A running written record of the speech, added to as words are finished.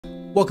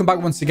Welcome back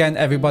once again,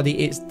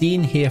 everybody. It's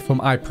Dean here from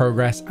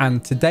iProgress,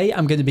 and today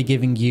I'm going to be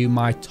giving you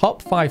my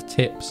top 5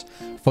 tips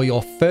for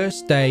your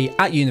first day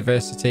at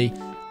university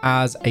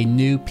as a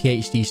new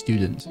PhD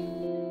student.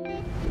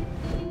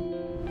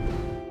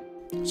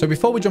 So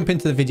before we jump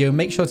into the video,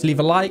 make sure to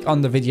leave a like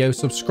on the video,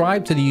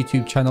 subscribe to the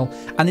YouTube channel,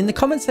 and in the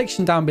comment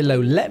section down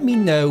below, let me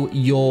know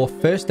your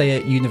first day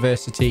at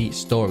university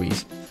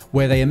stories.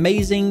 Were they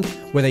amazing?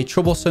 Were they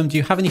troublesome? Do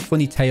you have any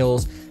funny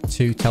tales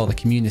to tell the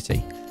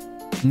community?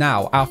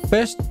 Now, our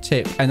first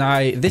tip,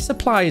 and this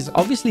applies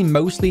obviously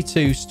mostly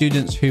to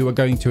students who are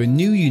going to a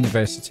new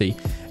university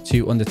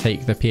to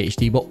undertake the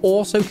PhD, but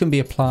also can be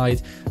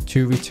applied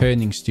to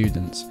returning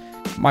students.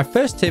 My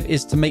first tip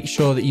is to make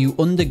sure that you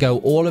undergo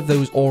all of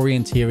those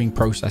orienteering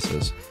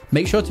processes.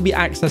 Make sure to be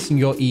accessing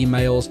your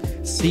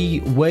emails, see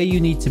where you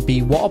need to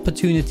be, what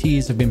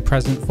opportunities have been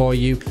present for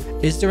you.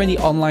 Is there any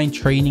online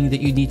training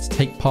that you need to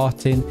take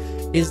part in?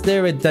 Is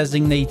there a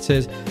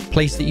designated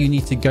place that you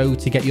need to go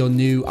to get your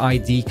new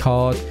ID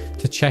card,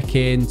 to check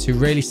in, to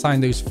really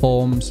sign those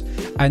forms?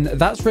 And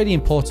that's really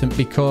important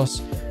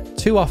because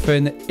too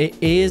often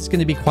it is going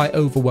to be quite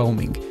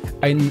overwhelming.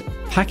 And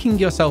packing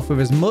yourself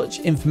with as much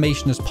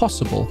information as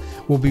possible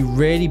will be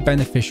really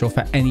beneficial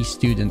for any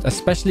student,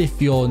 especially if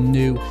you're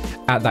new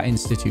at that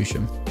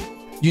institution.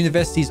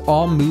 Universities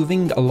are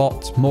moving a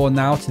lot more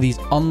now to these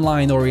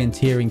online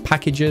orienteering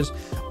packages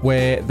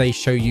where they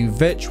show you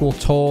virtual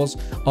tours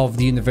of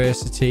the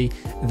university.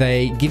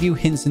 They give you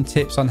hints and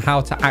tips on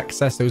how to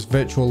access those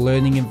virtual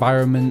learning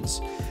environments.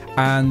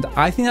 And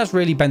I think that's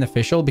really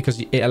beneficial because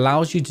it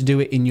allows you to do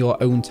it in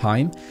your own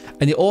time.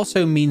 And it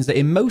also means that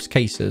in most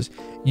cases,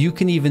 you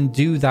can even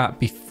do that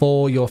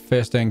before your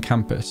first day on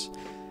campus.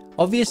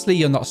 Obviously,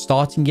 you're not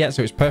starting yet,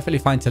 so it's perfectly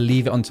fine to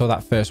leave it until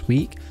that first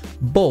week.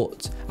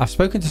 But I've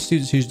spoken to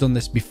students who's done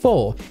this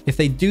before. If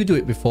they do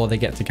it before they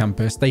get to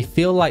campus, they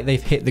feel like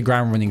they've hit the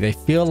ground running. They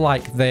feel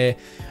like they're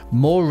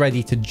more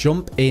ready to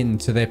jump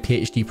into their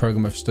PhD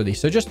program of study.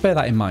 So just bear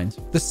that in mind.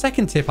 The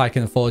second tip I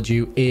can afford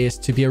you is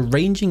to be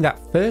arranging that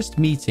first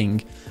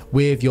meeting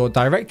with your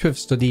director of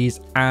studies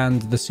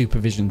and the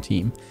supervision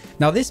team.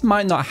 Now, this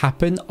might not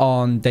happen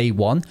on day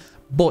one,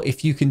 but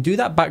if you can do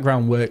that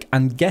background work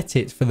and get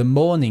it for the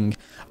morning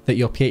that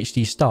your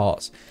PhD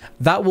starts,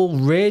 that will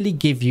really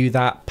give you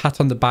that pat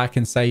on the back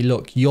and say,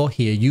 look, you're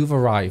here, you've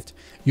arrived,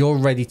 you're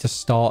ready to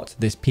start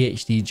this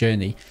PhD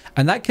journey.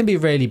 And that can be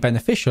really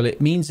beneficial.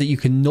 It means that you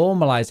can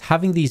normalize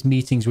having these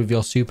meetings with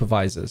your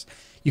supervisors.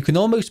 You can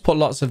almost put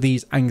lots of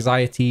these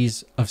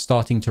anxieties of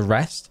starting to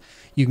rest.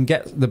 You can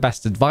get the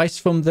best advice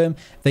from them.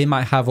 They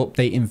might have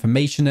update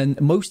information. And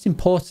most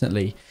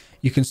importantly,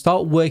 you can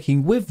start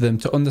working with them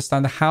to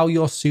understand how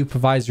your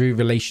supervisory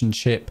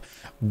relationship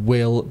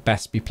will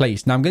best be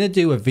placed. Now, I'm going to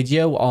do a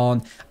video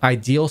on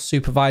ideal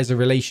supervisor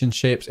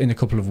relationships in a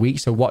couple of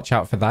weeks, so watch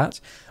out for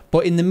that.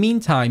 But in the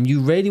meantime,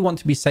 you really want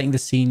to be setting the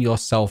scene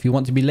yourself. You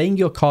want to be laying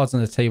your cards on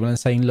the table and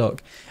saying,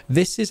 look,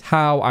 this is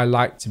how I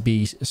like to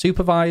be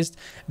supervised.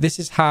 This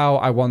is how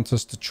I want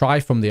us to try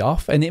from the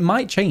off. And it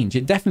might change.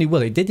 It definitely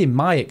will. It did in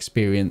my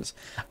experience.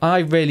 I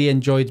really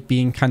enjoyed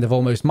being kind of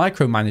almost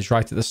micromanaged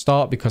right at the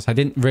start because I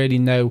didn't really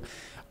know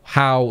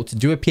how to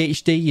do a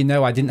PhD. You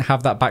know, I didn't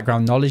have that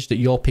background knowledge that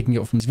you're picking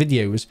up from these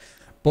videos.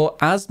 But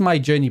as my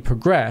journey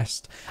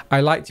progressed,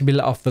 I like to be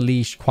let off the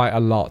leash quite a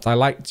lot. I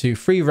like to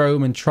free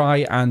roam and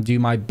try and do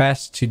my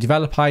best to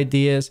develop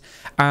ideas.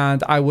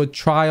 And I would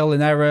trial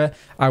and error,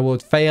 I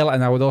would fail,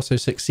 and I would also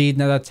succeed.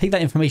 And I'd take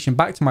that information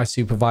back to my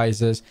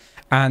supervisors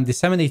and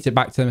disseminate it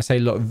back to them and say,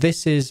 look,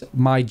 this is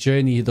my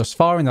journey thus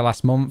far in the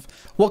last month.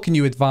 What can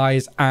you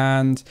advise?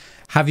 And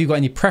have you got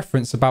any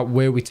preference about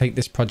where we take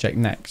this project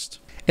next?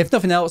 If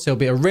nothing else, it'll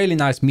be a really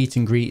nice meet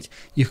and greet.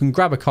 You can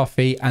grab a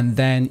coffee and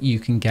then you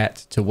can get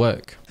to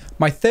work.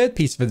 My third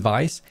piece of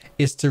advice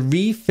is to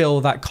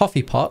refill that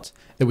coffee pot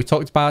that we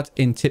talked about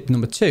in tip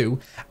number 2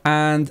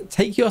 and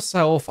take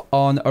yourself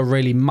on a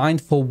really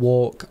mindful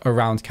walk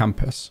around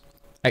campus.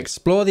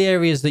 Explore the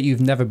areas that you've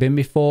never been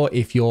before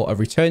if you're a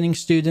returning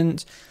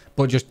student,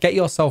 but just get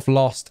yourself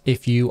lost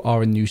if you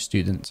are a new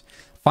student.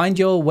 Find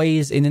your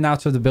ways in and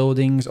out of the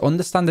buildings,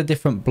 understand the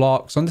different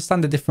blocks,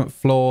 understand the different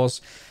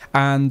floors,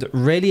 and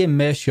really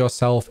immerse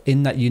yourself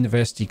in that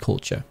university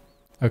culture.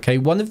 Okay,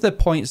 one of the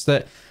points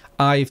that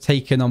I've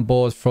taken on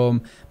board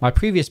from my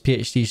previous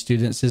PhD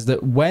students is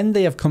that when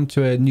they have come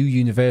to a new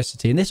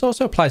university, and this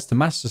also applies to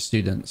master's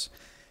students,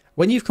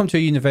 when you've come to a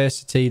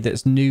university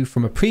that's new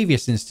from a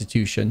previous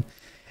institution,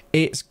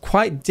 it's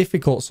quite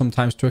difficult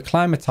sometimes to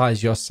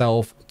acclimatize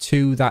yourself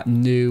to that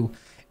new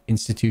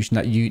institution,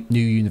 that new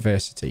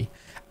university.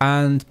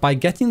 And by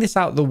getting this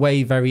out of the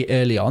way very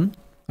early on,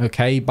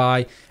 okay,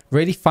 by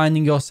really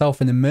finding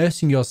yourself and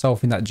immersing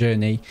yourself in that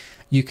journey,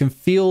 you can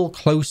feel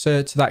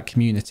closer to that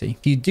community.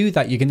 If you do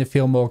that, you're going to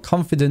feel more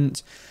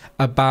confident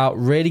about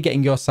really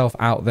getting yourself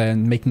out there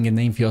and making a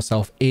name for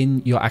yourself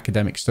in your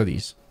academic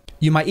studies.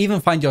 You might even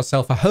find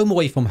yourself a home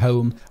away from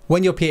home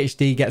when your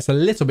PhD gets a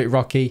little bit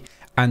rocky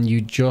and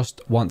you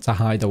just want to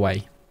hide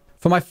away.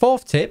 For my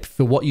fourth tip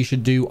for what you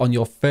should do on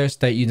your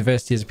first day at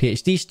university as a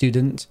PhD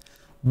student,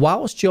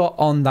 whilst you're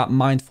on that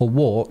mindful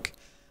walk,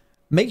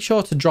 make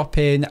sure to drop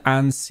in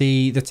and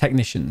see the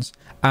technicians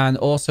and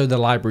also the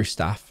library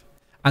staff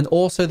and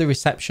also the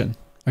reception.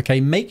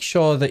 Okay, make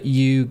sure that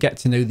you get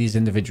to know these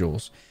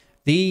individuals.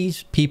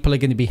 These people are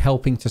going to be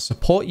helping to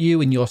support you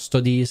in your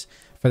studies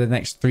for the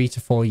next 3 to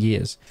 4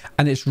 years.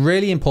 And it's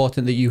really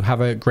important that you have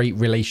a great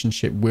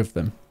relationship with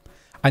them.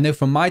 I know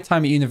from my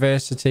time at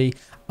university,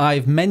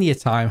 I've many a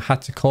time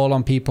had to call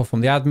on people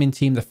from the admin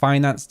team, the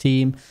finance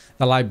team,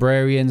 the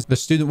librarians, the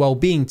student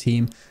wellbeing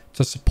team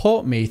to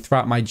support me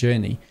throughout my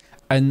journey.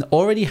 And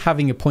already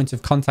having a point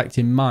of contact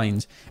in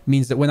mind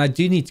means that when I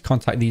do need to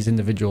contact these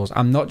individuals,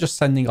 I'm not just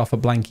sending off a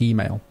blank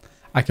email.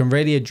 I can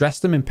really address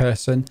them in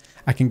person,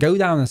 I can go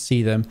down and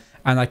see them,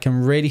 and I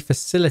can really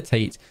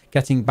facilitate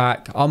getting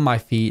back on my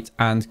feet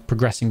and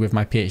progressing with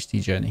my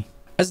PhD journey.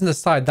 As an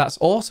aside, that's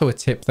also a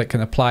tip that can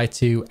apply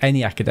to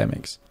any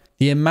academics.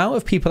 The amount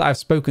of people that I've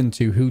spoken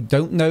to who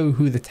don't know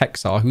who the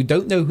techs are, who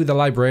don't know who the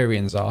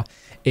librarians are,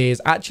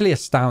 is actually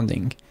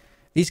astounding.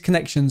 These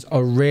connections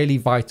are really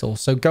vital,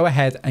 so go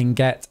ahead and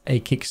get a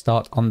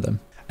kickstart on them.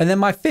 And then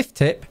my 5th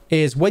tip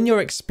is when you're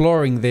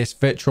exploring this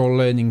virtual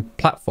learning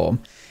platform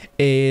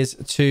is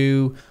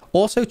to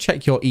also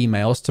check your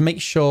emails to make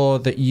sure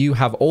that you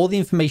have all the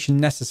information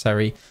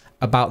necessary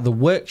about the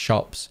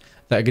workshops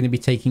that are going to be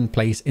taking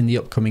place in the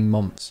upcoming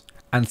months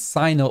and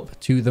sign up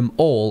to them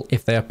all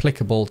if they're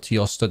applicable to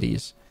your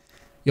studies.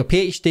 Your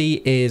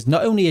PhD is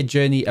not only a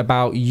journey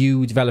about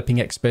you developing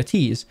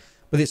expertise,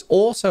 but it's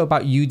also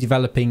about you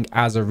developing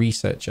as a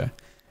researcher.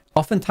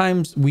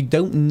 Oftentimes, we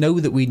don't know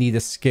that we need a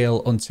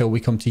skill until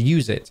we come to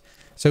use it.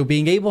 So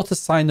being able to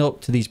sign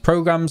up to these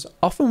programs,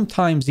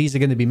 oftentimes these are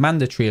going to be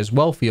mandatory as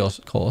well for your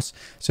course.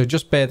 So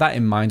just bear that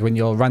in mind when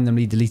you're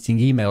randomly deleting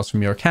emails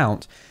from your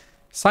account.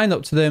 Sign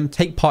up to them,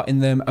 take part in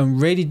them,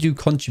 and really do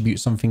contribute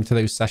something to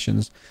those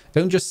sessions.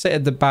 Don't just sit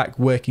at the back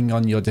working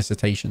on your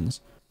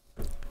dissertations.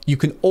 You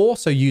can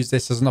also use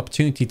this as an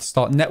opportunity to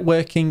start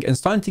networking and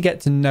starting to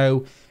get to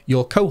know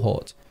your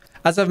cohort.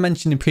 As I've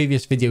mentioned in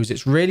previous videos,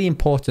 it's really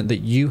important that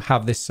you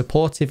have this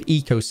supportive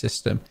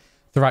ecosystem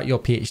throughout your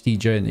PhD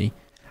journey.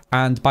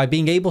 And by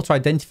being able to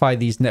identify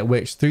these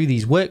networks through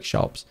these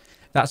workshops,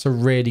 that's a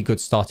really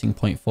good starting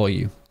point for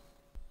you.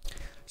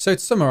 So to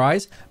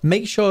summarize,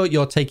 make sure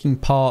you're taking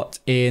part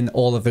in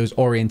all of those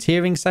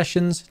orienteering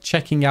sessions,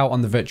 checking out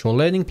on the virtual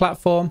learning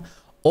platform,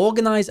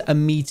 organize a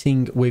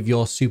meeting with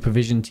your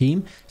supervision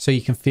team so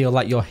you can feel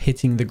like you're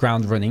hitting the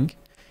ground running.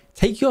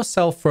 Take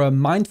yourself for a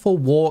mindful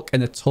walk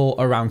and a tour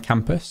around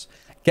campus.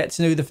 Get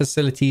to know the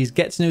facilities,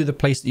 get to know the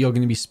place that you're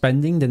going to be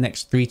spending the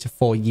next 3 to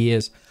 4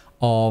 years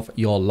of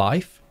your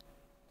life.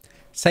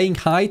 Saying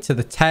hi to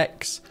the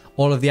techs,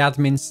 all of the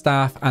admin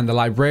staff and the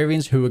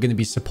librarians who are going to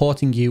be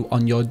supporting you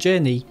on your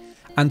journey.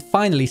 And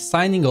finally,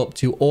 signing up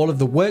to all of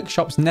the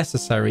workshops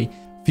necessary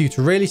for you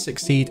to really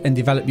succeed and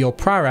develop your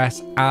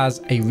prowess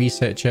as a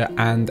researcher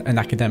and an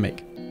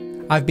academic.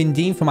 I've been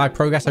Dean for My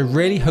Progress. I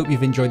really hope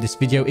you've enjoyed this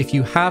video. If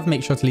you have,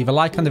 make sure to leave a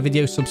like on the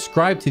video,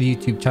 subscribe to the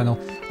YouTube channel,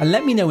 and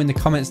let me know in the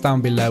comments down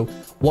below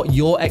what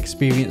your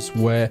experience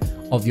were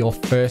of your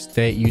first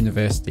day at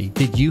university.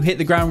 Did you hit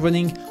the ground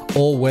running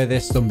or were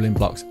there stumbling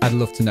blocks? I'd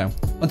love to know.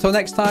 Until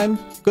next time,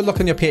 good luck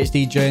on your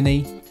PhD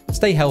journey,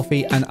 stay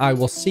healthy, and I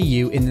will see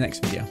you in the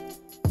next video.